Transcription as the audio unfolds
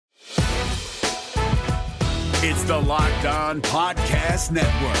It's the Locked On Podcast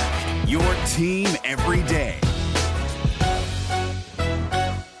Network, your team every day.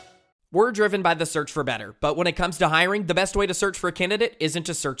 We're driven by the search for better, but when it comes to hiring, the best way to search for a candidate isn't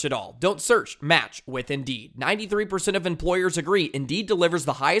to search at all. Don't search, match with Indeed. 93% of employers agree Indeed delivers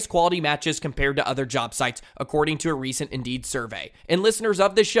the highest quality matches compared to other job sites, according to a recent Indeed survey. And listeners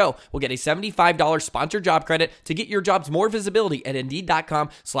of this show will get a $75 sponsored job credit to get your jobs more visibility at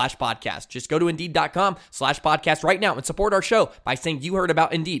Indeed.com/podcast. Just go to Indeed.com/podcast right now and support our show by saying you heard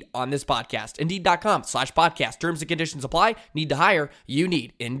about Indeed on this podcast. Indeed.com/podcast. Terms and conditions apply. Need to hire? You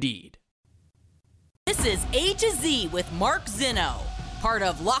need Indeed. This is A to Z with Mark Zinno, part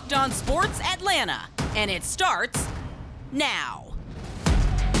of Locked On Sports Atlanta, and it starts now.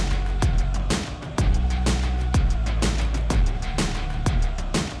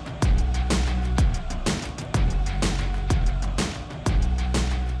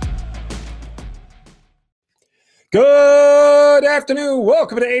 Good afternoon.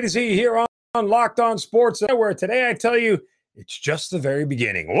 Welcome to A to Z here on Locked On Sports, where today I tell you it's just the very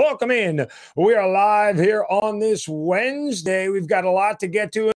beginning. Welcome in. We are live here on this Wednesday. We've got a lot to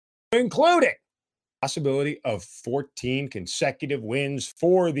get to, including possibility of 14 consecutive wins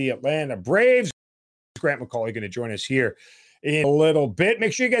for the Atlanta Braves. Grant McCauley going to join us here in a little bit.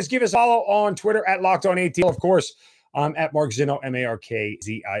 Make sure you guys give us a follow on Twitter at LockedOnATL. Of course, I'm at Mark Zinno,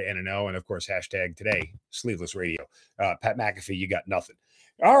 MarkZinno, and of course, hashtag today, Sleeveless Radio. Pat McAfee, you got nothing.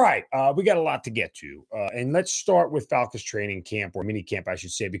 All right, we got a lot to get to. And let's start with Falcons training camp, or mini camp, I should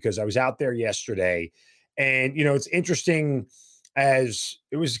say, because I was out there yesterday. And, you know, it's interesting as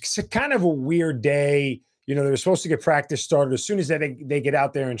it was kind of a weird day. You know, they were supposed to get practice started. As soon as they get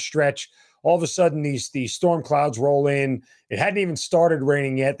out there and stretch, all of a sudden these storm clouds roll in. It hadn't even started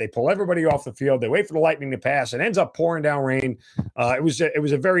raining yet. They pull everybody off the field. They wait for the lightning to pass. It ends up pouring down rain. It was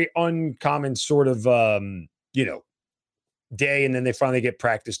a very uncommon sort of, day, and then they finally get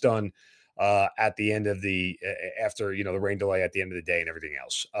practice done at the end of the after the rain delay at the end of the day and everything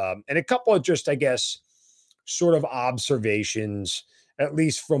else. And a couple of just, I guess, sort of observations, at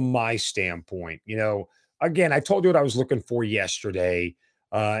least from my standpoint. Again, I told you what I was looking for yesterday,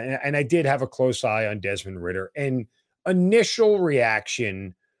 and I did have a close eye on Desmond Ridder. And initial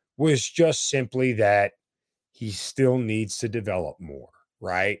reaction was just simply that he still needs to develop more,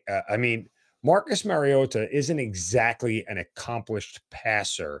 right? Marcus Mariota isn't exactly an accomplished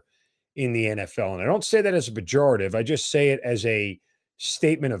passer in the NFL. And I don't say that as a pejorative. I just say it as a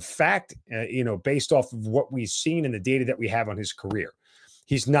statement of fact, based off of what we've seen and the data that we have on his career.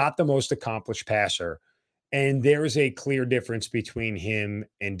 He's not the most accomplished passer. And there is a clear difference between him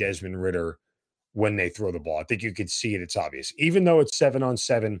and Desmond Ridder when they throw the ball. I think you could see it. It's obvious. Even though it's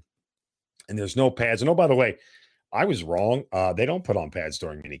 7-on-7 and there's no pads. And oh, by the way, I was wrong. They don't put on pads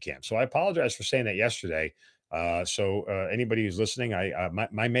during minicamp. So I apologize for saying that yesterday. So anybody who's listening,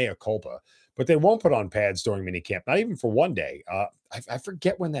 my mea culpa. But they won't put on pads during minicamp, not even for one day. I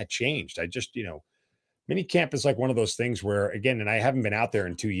forget when that changed. I just, minicamp is like one of those things where, again, and I haven't been out there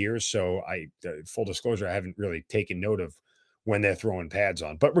in 2 years. So full disclosure, I haven't really taken note of when they're throwing pads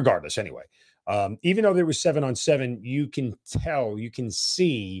on. But regardless, anyway, even though there was 7-on-7, you can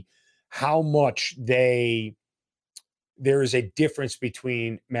see how much there is a difference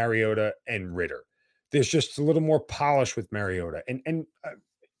between Mariota and Ridder. There's just a little more polish with Mariota. And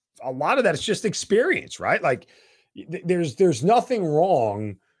a lot of that is just experience, right? Like there's nothing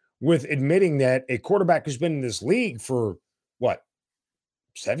wrong with admitting that a quarterback who's been in this league for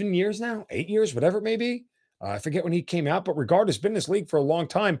 7 years now, 8 years, whatever it may be. I forget when he came out, but regardless, been in this league for a long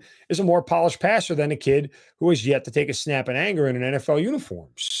time, is a more polished passer than a kid who has yet to take a snap in anger in an NFL uniform.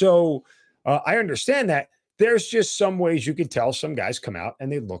 So I understand that. There's just some ways you could tell some guys come out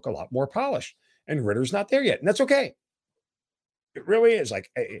and they look a lot more polished, and Ridder's not there yet. And that's okay. It really is.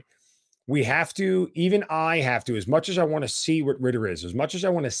 Like, we have to, even I have to, as much as I want to see what Ridder is, as much as I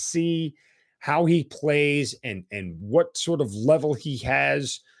want to see how he plays and what sort of level he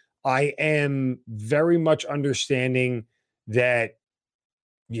has, I am very much understanding that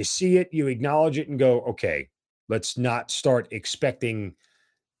you see it, you acknowledge it and go, okay, let's not start expecting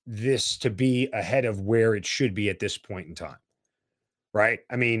this to be ahead of where it should be at this point in time, right?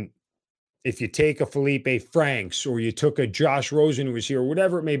 I mean, if you take a Felipe Franks or you took a Josh Rosen who was here, or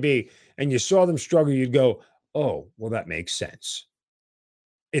whatever it may be, and you saw them struggle, you'd go, oh, well, that makes sense.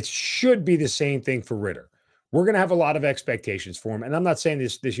 It should be the same thing for Ridder. We're going to have a lot of expectations for him. And I'm not saying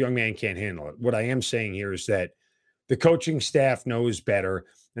this young man can't handle it. What I am saying here is that the coaching staff knows better,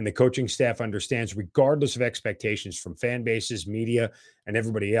 and the coaching staff understands, regardless of expectations from fan bases, media, and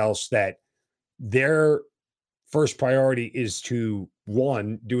everybody else, that their first priority is to,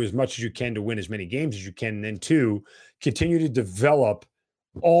 one, do as much as you can to win as many games as you can. And then two, continue to develop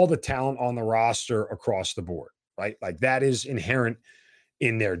all the talent on the roster across the board, right? Like that is inherent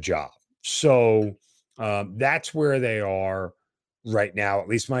in their job. So that's where they are right now. At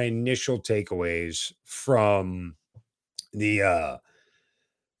least my initial takeaways from the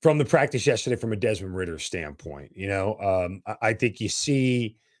practice yesterday from a Desmond Ritter standpoint. I think you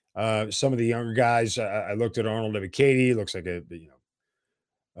see some of the younger guys. I looked at Arnold Ebiketie. Looks like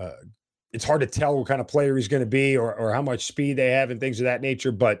it's hard to tell what kind of player he's going to be or how much speed they have and things of that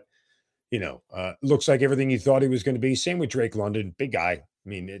nature. But, looks like everything you thought he was going to be. Same with Drake London, big guy. I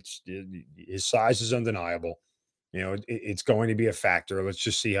mean, his size is undeniable. It's going to be a factor. Let's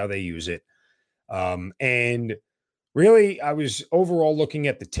just see how they use it. And really, I was overall looking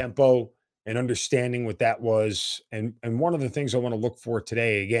at the tempo and understanding what that was. And one of the things I want to look for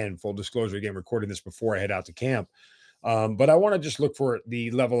today, again, full disclosure, again, recording this before I head out to camp. But I want to just look for the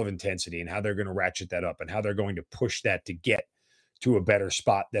level of intensity and how they're going to ratchet that up and how they're going to push that to get to a better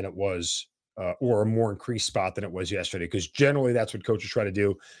spot than it was or a more increased spot than it was yesterday. Because generally that's what coaches try to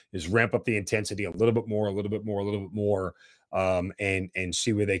do is ramp up the intensity a little bit more, and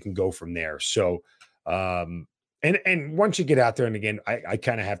see where they can go from there. So, and once you get out there, and again, I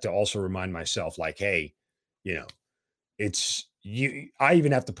kind of have to also remind myself like, hey, I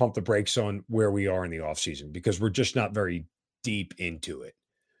even have to pump the brakes on where we are in the offseason because we're just not very deep into it.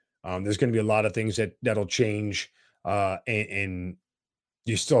 There's going to be a lot of things that'll change. And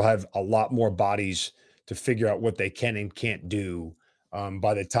you still have a lot more bodies to figure out what they can and can't do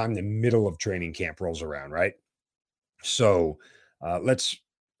by the time the middle of training camp rolls around, right? So let's,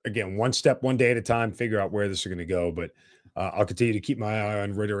 again, one step, one day at a time, figure out where this is going to go. But I'll continue to keep my eye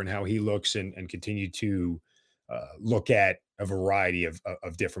on Ritter and how he looks and continue to look at a variety of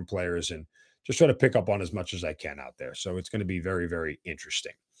different players and just try to pick up on as much as I can out there. So it's going to be very, very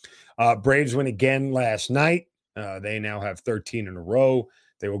interesting. Braves win again last night. They now have 13 in a row.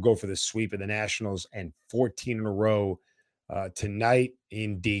 They will go for the sweep of the Nationals and 14 in a row tonight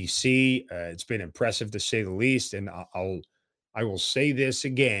in D.C. It's been impressive to say the least. And I will say this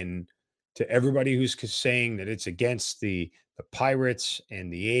again to everybody who's saying that it's against the Pirates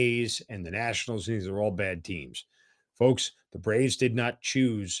and the A's and the Nationals. These are all bad teams. Folks, the Braves did not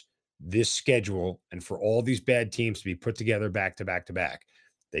choose this schedule and for all these bad teams to be put together back to back to back.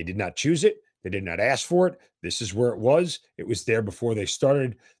 They did not choose it. They did not ask for it. This is where it was. It was there before they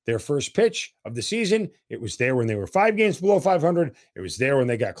started their first pitch of the season. It was there when they were 5 games below 500. It was there when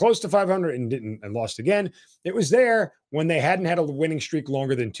they got close to 500 and lost again. It was there when they hadn't had a winning streak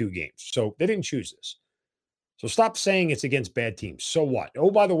longer than 2 games. So they didn't choose this. So stop saying it's against bad teams. So what?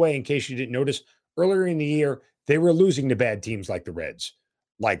 Oh, by the way, in case you didn't notice, earlier in the year, they were losing to bad teams like the Reds,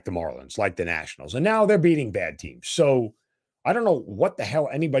 like the Marlins, like the Nationals. And now they're beating bad teams. So I don't know what the hell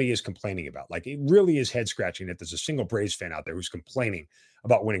anybody is complaining about. Like, it really is head scratching that there's a single Braves fan out there who's complaining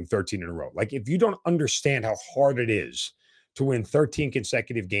about winning 13 in a row. Like, if you don't understand how hard it is to win 13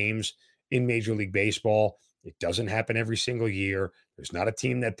 consecutive games in Major League Baseball, it doesn't happen every single year. There's not a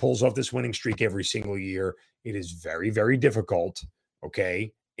team that pulls off this winning streak every single year. It is very, very difficult.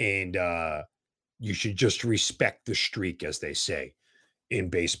 Okay. And you should just respect the streak, as they say in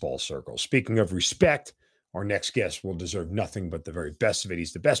baseball circles. Speaking of respect, our next guest will deserve nothing but the very best of it.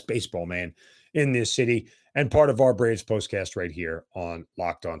 He's the best baseball man in this city and part of our Braves postcast right here on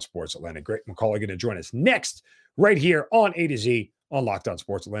Locked On Sports Atlanta. Grant McCauley going to join us next right here on A to Z on Locked On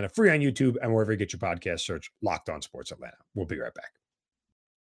Sports Atlanta, free on YouTube and wherever you get your podcast, search Locked On Sports Atlanta. We'll be right back.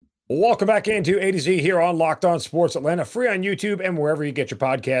 Welcome back into A to Z here on Locked On Sports Atlanta, free on YouTube and wherever you get your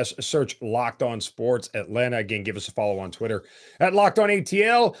podcasts. Search Locked On Sports Atlanta. Again, give us a follow on Twitter at Locked On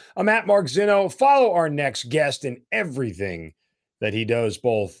ATL. I'm at Mark Zinno. Follow our next guest and everything that he does,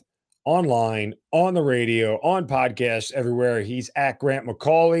 both online, on the radio, on podcasts, everywhere. He's at Grant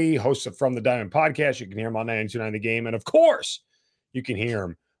McCauley, host of From the Diamond podcast. You can hear him on 92.9 The Game. And of course, you can hear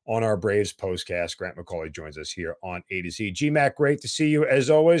him on our Braves postcast. Grant McCauley joins us here on A to Z. G-Mac, great to see you as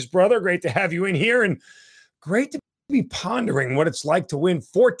always, brother. Great to have you in here and great to be pondering what it's like to win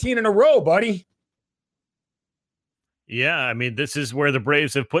 14 in a row, buddy. Yeah, I mean, this is where the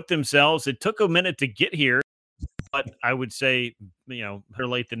Braves have put themselves. It took a minute to get here, but I would say, better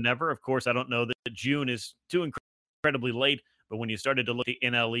late than never. Of course, I don't know that June is too incredibly late, but when you started to look at the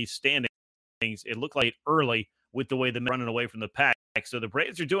NL East standings, it looked like early with the way they're running away from the pack. So the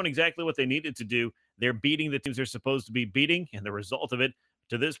Braves are doing exactly what they needed to do. They're beating the teams they're supposed to be beating, and the result of it,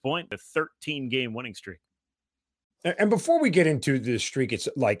 to this point, a 13-game winning streak. And before we get into this streak, it's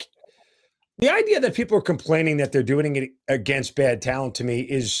like the idea that people are complaining that they're doing it against bad talent to me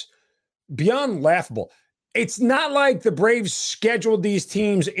is beyond laughable. it's not like the Braves scheduled these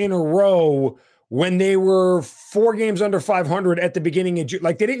teams in a row when they were 4 games under 500 at the beginning of June.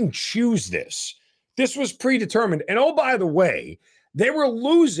 Like, they didn't choose this. This was predetermined. And oh, by the way, they were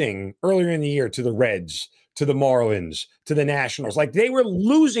losing earlier in the year to the Reds, to the Marlins, to the Nationals. Like, they were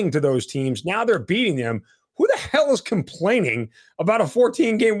losing to those teams. Now they're beating them. Who the hell is complaining about a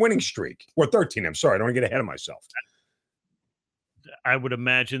 14-game winning streak? Or 13, I'm sorry. I don't want to get ahead of myself. I would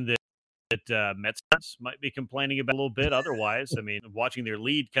imagine that Mets might be complaining about a little bit. Otherwise, I mean, watching their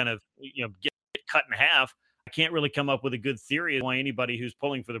lead kind of get cut in half, I can't really come up with a good theory of why anybody who's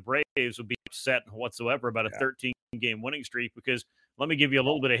pulling for the Braves would be upset whatsoever about a 13-game winning streak. Because let me give you a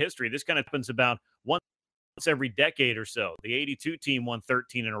little bit of history. This kind of happens about once every decade or so. The 82 team won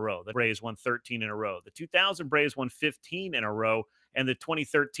 13 in a row. The Braves won 13 in a row. The 2000 Braves won 15 in a row. And the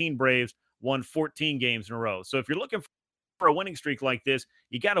 2013 Braves won 14 games in a row. So if you're looking for a winning streak like this,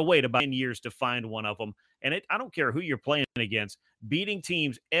 you got to wait about 10 years to find one of them. And I don't care who you're playing against, beating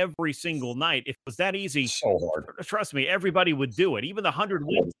teams every single night. If it was that easy, so hard. Trust me, everybody would do it. Even the 100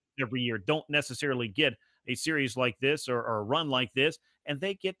 wins every year don't necessarily get a series like this or a run like this, and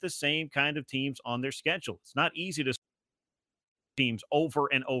they get the same kind of teams on their schedule. It's not easy to teams over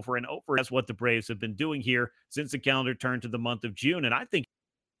and over and over. That's what the Braves have been doing here since the calendar turned to the month of June. And I think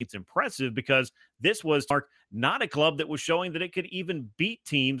it's impressive because this was not a club that was showing that it could even beat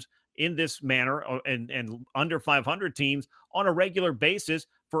teams in this manner and under 500 teams on a regular basis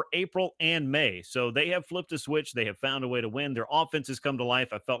for April and May. So they have flipped a switch. They have found a way to win. Their offense has come to life.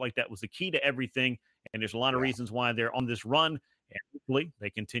 I felt like that was the key to everything. And there's a lot of reasons why they're on this run. And hopefully they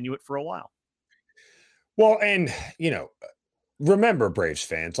continue it for a while. Well, and, remember, Braves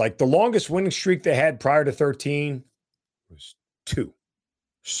fans, like the longest winning streak they had prior to 13 was 2.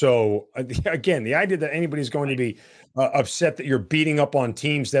 So again, the idea that anybody's going to be upset that you're beating up on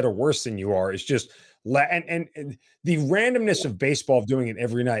teams that are worse than you are is just and the randomness of baseball of doing it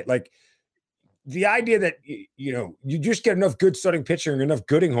every night. Like the idea that you just get enough good starting pitching and enough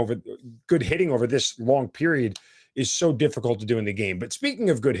good hitting over this long period is so difficult to do in the game. But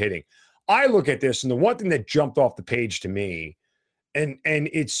speaking of good hitting, I look at this and the one thing that jumped off the page to me, and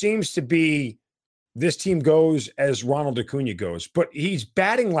it seems to be this team goes as Ronald Acuna goes, but he's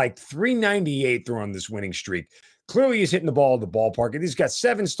batting like 398 on this winning streak. Clearly, he's hitting the ball at the ballpark. And he's got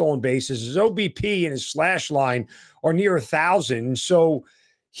 7 stolen bases. His OBP and his slash line are near 1,000. So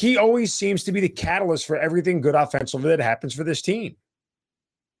he always seems to be the catalyst for everything good offensively that happens for this team.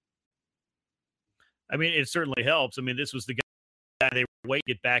 I mean, it certainly helps. I mean, this was the guy they were waiting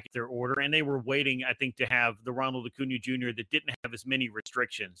to get back at their order, and they were waiting, I think, to have the Ronald Acuna Jr. that didn't have as many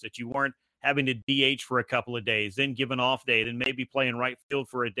restrictions, that you weren't having to DH for a couple of days, then give an off day, then maybe play in right field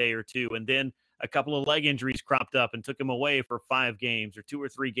for a day or two. And then a couple of leg injuries cropped up and took him away for 5 games or 2 or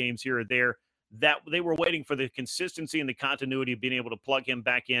 3 games here or there. That they were waiting for the consistency and the continuity of being able to plug him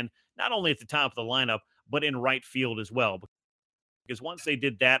back in, not only at the top of the lineup, but in right field as well. Because once they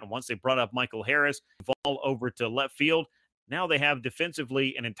did that, and once they brought up Michael Harris, all over to left field, now they have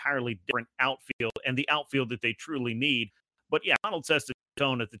defensively an entirely different outfield and the outfield that they truly need. But yeah, Donald sets the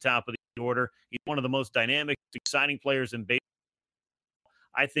tone at the top of the order. He's one of the most dynamic, exciting players in baseball.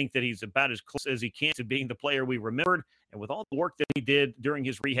 I think that he's about as close as he can to being the player we remembered. And with all the work that he did during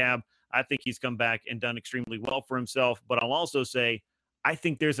his rehab, I think he's come back and done extremely well for himself. But I'll also say, I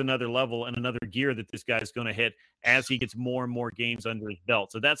think there's another level and another gear that this guy's going to hit as he gets more and more games under his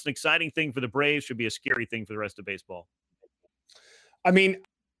belt. So that's an exciting thing for the Braves. Should be a scary thing for the rest of baseball. I mean,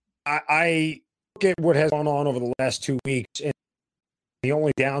 I look at what has gone on over the last 2 weeks, and the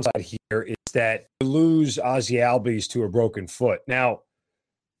only downside here is that you lose Ozzie Albies to a broken foot. Now,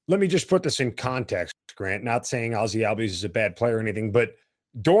 let me just put this in context, Grant. Not saying Ozzie Albies is a bad player or anything, but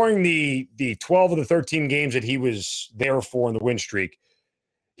during the 12 of the 13 games that he was there for in the win streak,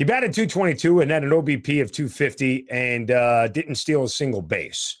 he batted .222 and had an OBP of .250 and didn't steal a single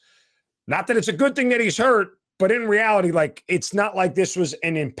base. Not that it's a good thing that he's hurt, but in reality, like, it's not like this was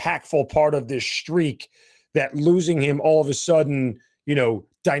an impactful part of this streak that losing him all of a sudden,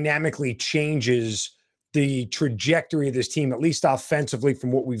 dynamically changes the trajectory of this team, at least offensively,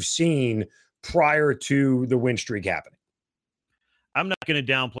 from what we've seen prior to the win streak happening. I'm not going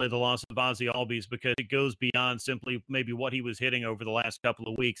to downplay the loss of Ozzie Albies because it goes beyond simply maybe what he was hitting over the last couple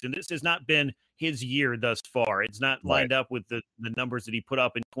of weeks. And this has not been his year thus far. It's not lined up with the numbers that he put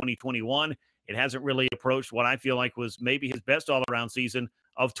up in 2021. It hasn't really approached what I feel like was maybe his best all-around season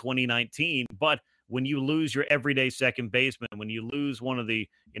of 2019. But when you lose your everyday second baseman, when you lose one of the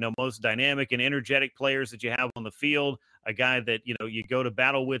most dynamic and energetic players that you have on the field, a guy that you go to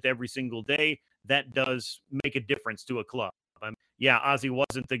battle with every single day, that does make a difference to a club. yeah, Ozzie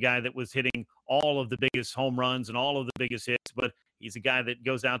wasn't the guy that was hitting all of the biggest home runs and all of the biggest hits, but he's a guy that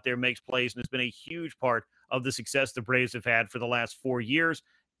goes out there, makes plays, and has been a huge part of the success the Braves have had for the last 4 years.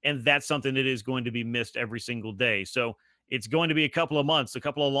 And that's something that is going to be missed every single day. So it's going to be a couple of months, a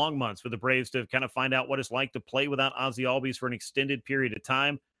couple of long months for the Braves to kind of find out what it's like to play without Ozzie Albies for an extended period of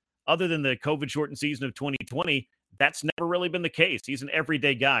time. Other than the COVID-shortened season of 2020, that's never really been the case. He's an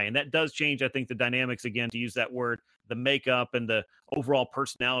everyday guy, and that does change, I think, the dynamics, again, to use that word, the makeup and the overall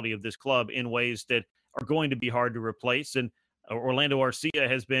personality of this club in ways that are going to be hard to replace. And Orlando Arcia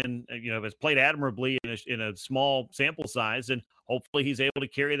has been, has played admirably in a small sample size, and hopefully he's able to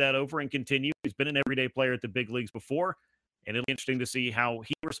carry that over and continue. He's been an everyday player at the big leagues before, and it'll be interesting to see how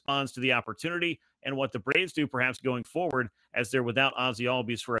he responds to the opportunity and what the Braves do perhaps going forward as they're without Ozzie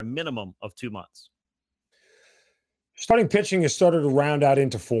Albies for a minimum of 2 months. Starting pitching has started to round out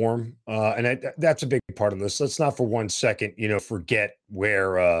into form, and that's a big part of this. Let's not for 1 second, forget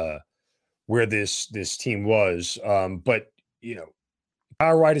where this team was. But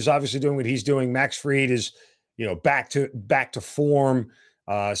Kyle Wright is obviously doing what he's doing. Max Fried is, back to form.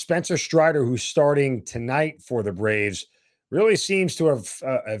 Spencer Strider, who's starting tonight for the Braves, really seems to have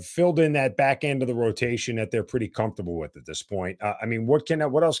filled in that back end of the rotation that they're pretty comfortable with at this point.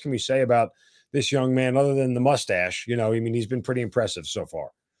 What else can we say about this young man other than the mustache? He's been pretty impressive so far.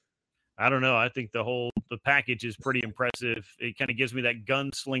 I don't know. I think the package is pretty impressive. It kind of gives me that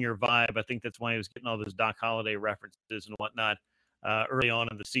gunslinger vibe. I think that's why he was getting all those Doc Holliday references and whatnot early on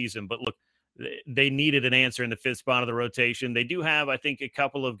in the season. But look, they needed an answer in the fifth spot of the rotation. They do have, I think, a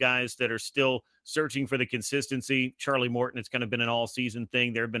couple of guys that are still searching for the consistency. Charlie Morton, it's kind of been an all-season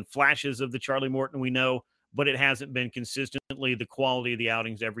thing. There have been flashes of the Charlie Morton we know, but it hasn't been consistently the quality of the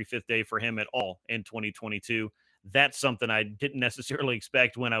outings every fifth day for him at all in 2022. That's something I didn't necessarily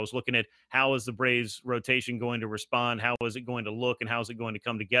expect when I was looking at how is the Braves rotation going to respond, how is it going to look, and how is it going to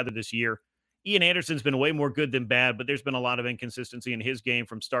come together this year. Ian Anderson's been way more good than bad, but there's been a lot of inconsistency in his game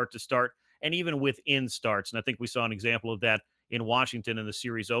from start to start and even within starts. And I think we saw an example of that in Washington in the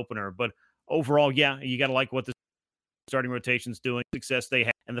series opener. But overall, yeah, you got to like what the starting rotation's doing, success they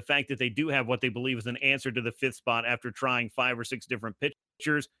have, and the fact that they do have what they believe is an answer to the fifth spot after trying 5 or 6 different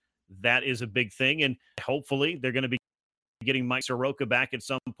pitchers. That is a big thing. And hopefully they're going to be getting Mike Soroka back at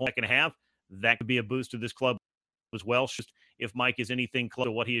some point second half. That could be a boost to this club as well. Just if Mike is anything close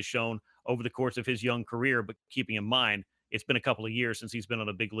to what he has shown over the course of his young career, but keeping in mind, it's been a couple of years since he's been on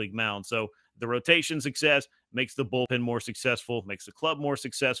a big league mound. So the rotation success makes the bullpen more successful, makes the club more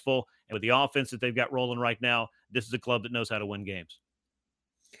successful. And with the offense that they've got rolling right now, this is a club that knows how to win games.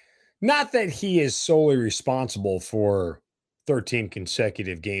 Not that he is solely responsible for 13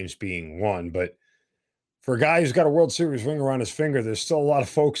 consecutive games being won, but for a guy who's got a World Series ring around his finger, there's still a lot of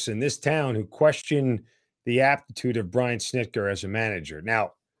folks in this town who question the aptitude of Brian Snitker as a manager.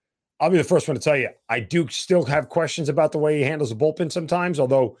 Now, I'll be the first one to tell you, I do still have questions about the way he handles the bullpen sometimes,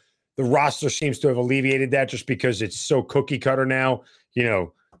 although the roster seems to have alleviated that just because it's so cookie cutter now.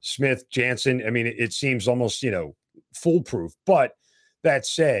 Smith, Jansen, it seems almost, foolproof. But that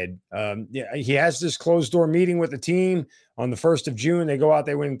said, he has this closed door meeting with the team on the 1st of June. They go out,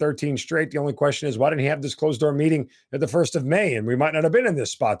 they win 13 straight. The only question is, why didn't he have this closed door meeting at the 1st of May? And we might not have been in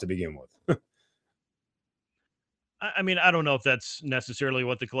this spot to begin with. I don't know if that's necessarily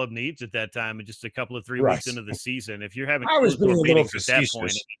what the club needs at that time. Just a couple of 3 weeks into the season, if you're having closed door meetings at that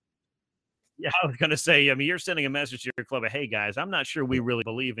point. Yeah, I was going to say, you're sending a message to your club of, hey, guys, I'm not sure we really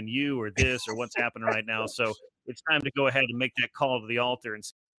believe in you or this or what's happening right now. So it's time to go ahead and make that call to the altar and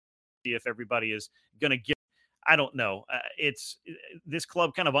see if everybody is going to give. I don't know. This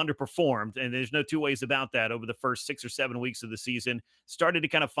club kind of underperformed, and there's no two ways about that over the first 6 or 7 weeks of the season. Started to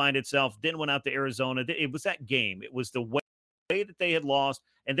kind of find itself, then went out to Arizona. It was that game. It was the way that they had lost,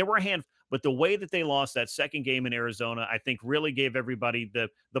 and there were a handful. But the way that they lost that second game in Arizona, I think really gave everybody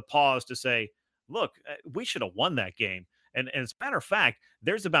the pause to say, look, we should have won that game. And as a matter of fact,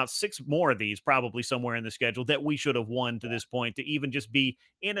 there's about 6 more of these probably somewhere in the schedule that we should have won to this point to even just be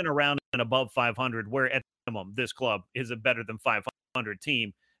in and around and above 500, where at minimum this club is a better than 500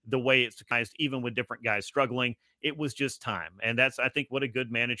 team. The way it's guys, even with different guys struggling, it was just time. And that's, I think, what a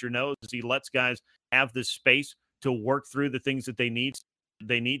good manager knows is he lets guys have this space to work through the things that they need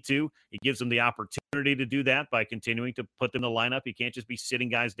to. He gives them the opportunity to do that by continuing to put them in the lineup. He can't just be sitting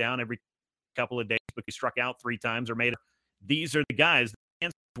guys down every couple of days because he struck out 3 times or made it. These are the guys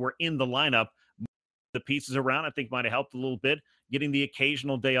that were in the lineup. The pieces around, I think, might have helped a little bit. Getting the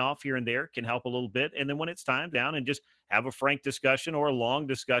occasional day off here and there can help a little bit. And then when it's time down and just have a frank discussion or a long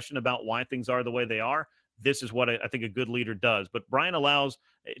discussion about why things are the way they are, this is what I think a good leader does. But Brian allows,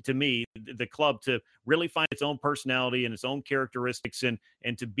 to me, the club to really find its own personality and its own characteristics,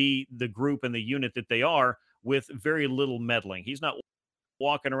 and to be the group and the unit that they are with very little meddling. He's not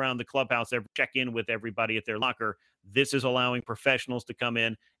walking around the clubhouse check in with everybody at their locker. This is allowing professionals to come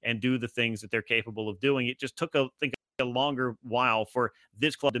in and do the things that they're capable of doing. It just took, a longer while for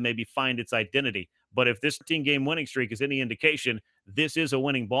this club to maybe find its identity. But if this 13-game winning streak is any indication, this is a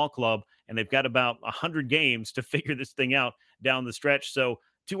winning ball club, and they've got about 100 games to figure this thing out down the stretch. So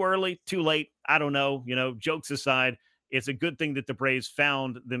too early, too late, I don't know. Jokes aside, it's a good thing that the Braves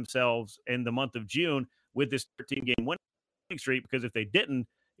found themselves in the month of June with this 13-game winning streak, because if they didn't,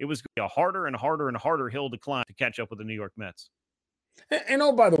 it was going to be a harder and harder and harder hill to climb to catch up with the New York Mets. And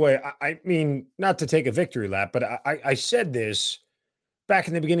oh, by the way, I mean, not to take a victory lap, but I said this back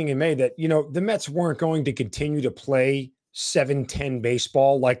in the beginning of May that, the Mets weren't going to continue to play 7-10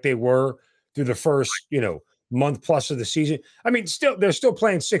 baseball like they were through the first, month plus of the season. I mean, they're still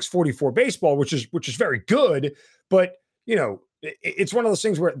playing 6:44 baseball, which is very good, but it's one of those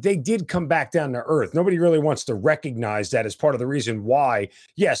things where they did come back down to earth. Nobody really wants to recognize that as part of the reason why,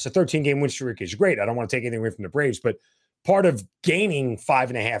 yes, a 13-game win streak is great. I don't want to take anything away from the Braves, but part of gaining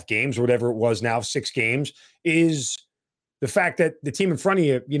 5.5 games or whatever it was now, 6 games, is the fact that the team in front of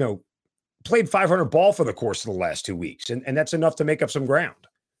you, played 500 ball for the course of the last 2 weeks. And that's enough to make up some ground.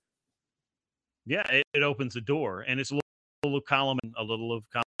 Yeah, it opens the door, and it's a little of column and a little of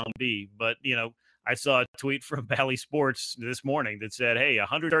column B. But, I saw a tweet from Bally Sports this morning that said, hey,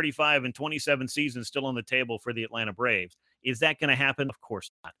 135 and 27 seasons still on the table for the Atlanta Braves. Is that going to happen? Of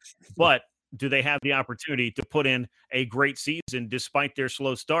course not. But do they have the opportunity to put in a great season despite their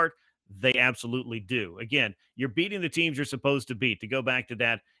slow start? They absolutely do. Again, you're beating the teams you're supposed to beat. To go back to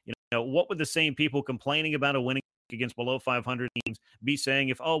that, what would the same people complaining about a winning against below 500 teams be saying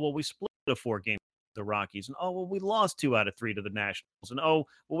if, we split a 4-game the Rockies, and we lost 2 out of 3 to the Nationals, and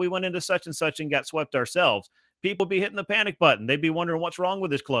we went into such and such and got swept ourselves? People be hitting the panic button. They'd be wondering what's wrong with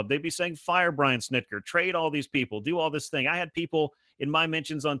this club. They'd be saying, fire Brian Snitker, trade all these people, do all this thing. I had people in my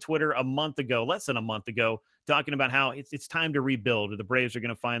mentions on Twitter less than a month ago, talking about how it's time to rebuild, or the Braves are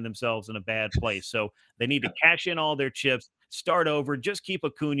going to find themselves in a bad place. So they need to cash in all their chips, start over, just keep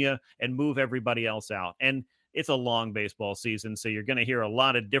Acuna, and move everybody else out. And it's a long baseball season, so you're going to hear a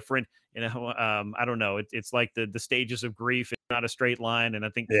lot of different, I don't know. It's like the stages of grief. It's not a straight line, and I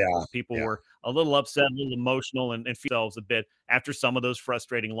think people were a little upset, a little emotional, and feel themselves a bit after some of those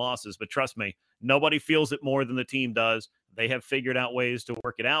frustrating losses. But trust me, nobody feels it more than the team does. They have figured out ways to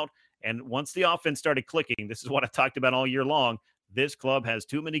work it out, and once the offense started clicking, this is what I talked about all year long. This club has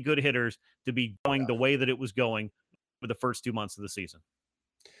too many good hitters to be going the way that it was going for the first 2 months of the season.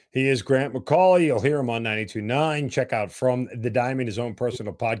 He is Grant McCauley. You'll hear him on 92.9. Check out From the Diamond, his own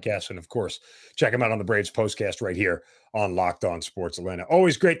personal podcast. And, of course, check him out on the Braves postcast right here on Locked On Sports Atlanta.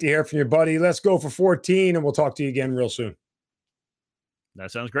 Always great to hear from you, buddy. Let's go for 14, and we'll talk to you again real soon.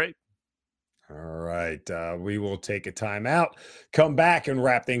 That sounds great. All right. We will take a timeout, come back, and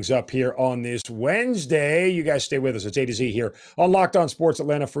wrap things up here on this Wednesday. You guys stay with us. It's A to Z here on Locked On Sports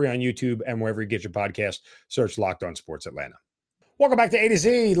Atlanta, free on YouTube and wherever you get your podcast. Search Locked On Sports Atlanta. Welcome back to A to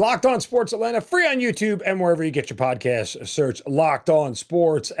Z, Locked On Sports Atlanta, free on YouTube and wherever you get your podcasts. Search Locked On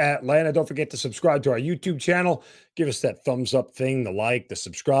Sports Atlanta. Don't forget to subscribe to our YouTube channel. Give us that thumbs up thing, the like, the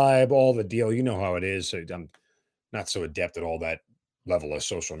subscribe, all the deal. You know how it is. I'm not so adept at all that level of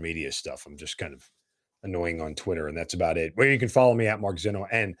social media stuff. I'm just kind of annoying on Twitter, and that's about it. Where you can follow me at Mark Zinno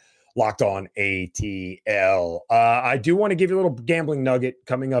and Locked On ATL. I do want to give you a little gambling nugget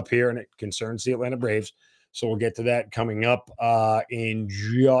coming up here, and it concerns the Atlanta Braves. So we'll get to that coming up in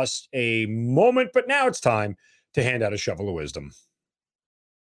just a moment. But now it's time to hand out a shovel of wisdom.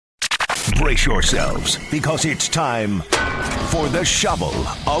 Brace yourselves, because it's time for the shovel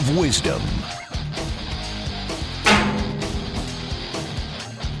of wisdom.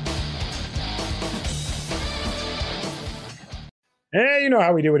 Hey, you know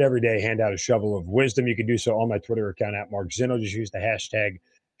how we do it every day. Hand out a shovel of wisdom. You can do so on my Twitter account at Mark Zinno. Just use the hashtag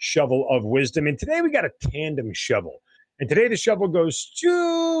shovel of wisdom. And today we got a tandem shovel. And today the shovel goes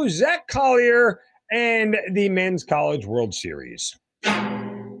to Zach Collier and the Men's College World Series.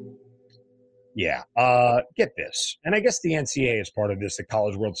 Yeah, get this. And I guess the NCAA is part of this, the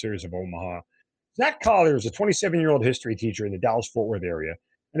College World Series of Omaha. Zach Collier is a 27-year-old history teacher in the Dallas-Fort Worth area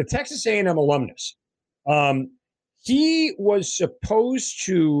and a Texas A&M alumnus. He was supposed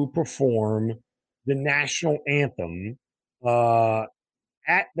to perform the national anthem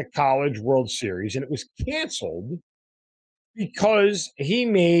at the College World Series, and it was canceled because he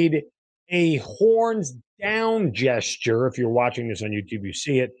made a horns down gesture. If you're watching this on YouTube, you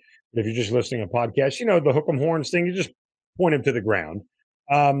see it, But if you're just listening to a podcast, the hook 'em horns thing, you just point him to the ground.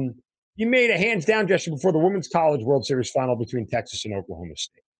 He made a hands down gesture before the Women's College World Series final between Texas and Oklahoma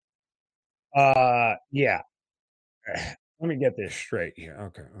State. Yeah. Let me get this straight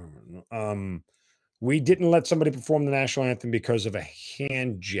here. Okay. We didn't let somebody perform the national anthem because of a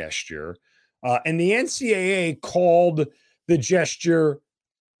hand gesture. And the NCAA called the gesture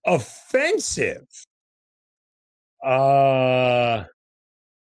offensive.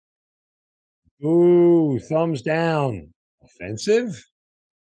 Ooh, thumbs down. Offensive?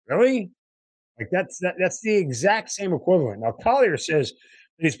 Really? Like that's the exact same equivalent. Now Collier says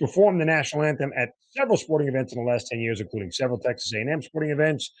that he's performed the national anthem at several sporting events in the last 10 years, including several Texas A&M sporting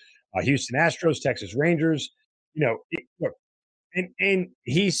events, Houston Astros, Texas Rangers. Look, and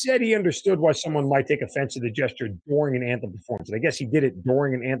he said he understood why someone might take offense to the gesture during an anthem performance. And I guess he did it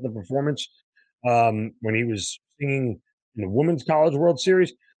during an anthem performance when he was singing in the Women's College World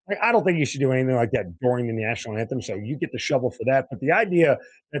Series. I don't think you should do anything like that during the national anthem. So you get the shovel for that. But the idea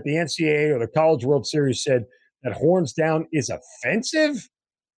that the NCAA or the College World Series said that horns down is offensive?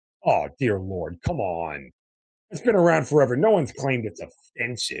 Oh, dear Lord. Come on. It's been around forever. No one's claimed it's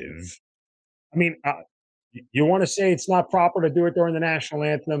offensive. I mean, you want to say it's not proper to do it during the national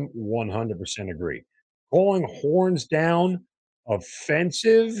anthem? 100% agree. Calling horns down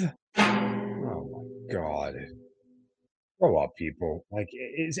offensive? Oh, my God. Grow up, people. Like,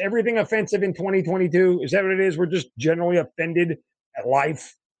 is everything offensive in 2022? Is that what it is? We're just generally offended at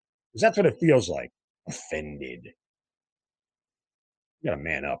life? Because that's what it feels like. Offended. You got to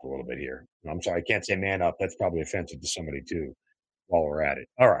man up a little bit here. I'm sorry, I can't say man up. That's probably offensive to somebody, too, while we're at it.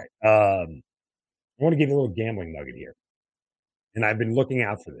 All right. I want to give you a little gambling nugget here. And I've been looking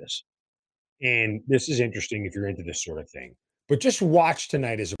out for this. And this is interesting if you're into this sort of thing. But just watch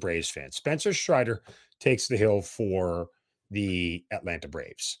tonight as a Braves fan. Spencer Strider takes the hill for the Atlanta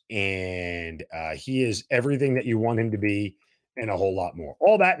Braves. And he is everything that you want him to be and a whole lot more.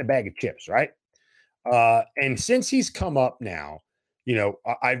 All that in a bag of chips, right? And since he's come up now,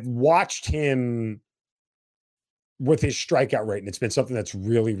 I've watched him with his strikeout rate, and it's been something that's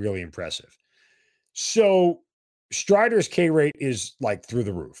really, really impressive. So Strider's K rate is like through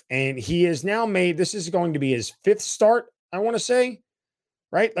the roof. And he has now made, this is going to be his fifth start, I want to say,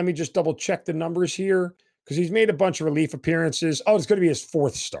 right? Let me just double check the numbers here because he's made a bunch of relief appearances. Oh, it's going to be his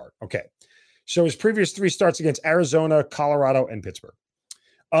fourth start. Okay. So his previous three starts against Arizona, Colorado, and Pittsburgh.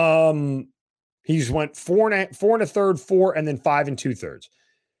 He's went 4 1/3, 4, and then 5 2/3.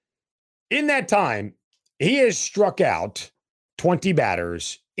 In that time, he has struck out 20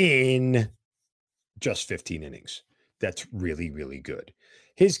 batters in just 15 innings. That's really, really good.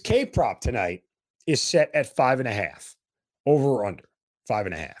 His K prop tonight is set at 5.5, over or under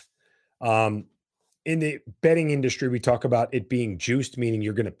 5.5. In the betting industry, we talk about it being juiced, meaning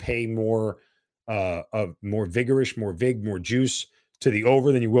you're going to pay more, more vigorous, more vig, more juice to the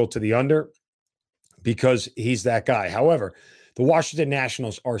over than you will to the under because he's that guy. However, the Washington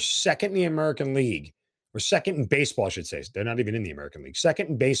Nationals are second in the American League, or second in baseball, I should say. They're not even in the American League. Second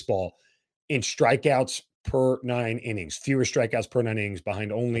in baseball in strikeouts per 9 innings, fewer strikeouts per 9 innings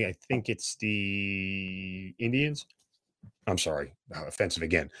behind only, I think it's the Indians. I'm sorry, offensive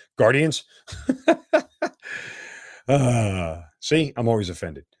again. Guardians. See, I'm always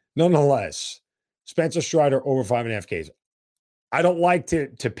offended. Nonetheless, Spencer Strider over 5.5 Ks. I don't like to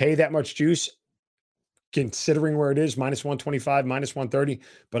pay that much juice considering where it is, minus 125, minus 130,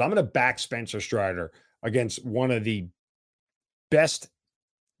 but I'm going to back Spencer Strider against one of the best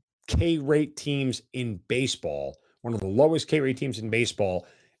K rate teams in baseball, one of the lowest K rate teams in baseball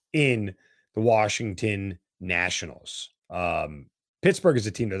in the Washington Nationals. Pittsburgh is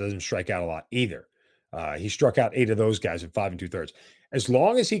a team that doesn't strike out a lot either. He struck out 8 of those guys in 5 2/3. As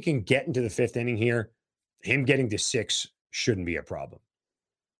long as he can get into the 5th inning here, him getting to 6 shouldn't be a problem.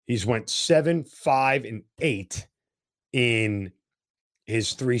 He's went 7, 5, and 8 in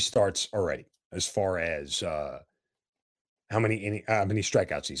his 3 starts already, as far as how many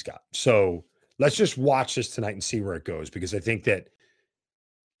strikeouts he's got. So let's just watch this tonight and see where it goes, because I think that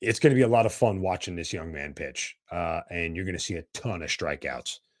it's going to be a lot of fun watching this young man pitch, and you're going to see a ton of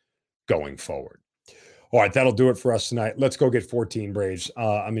strikeouts going forward. All right, that'll do it for us tonight. Let's go get 14 Braves.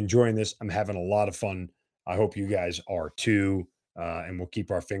 I'm enjoying this. I'm having a lot of fun. I hope you guys are too, and we'll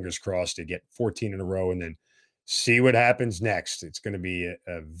keep our fingers crossed to get 14 in a row and then see what happens next. It's going to be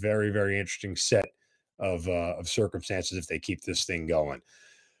a very, very interesting set of circumstances if they keep this thing going.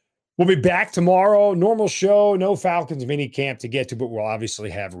 We'll be back tomorrow. Normal show, no Falcons mini camp to get to, but we'll obviously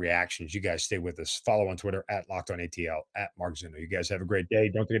have reactions. You guys stay with us. Follow on Twitter at LockedOnATL, at Mark Zinno. You guys have a great day.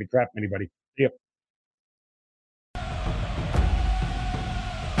 Don't take any crap from anybody. See ya.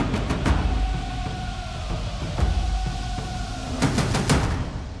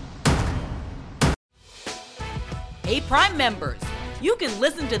 Hey, Prime members, you can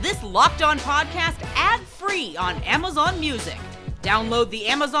listen to this Locked On podcast ad-free on Amazon Music. Download the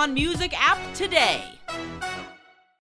Amazon Music app today.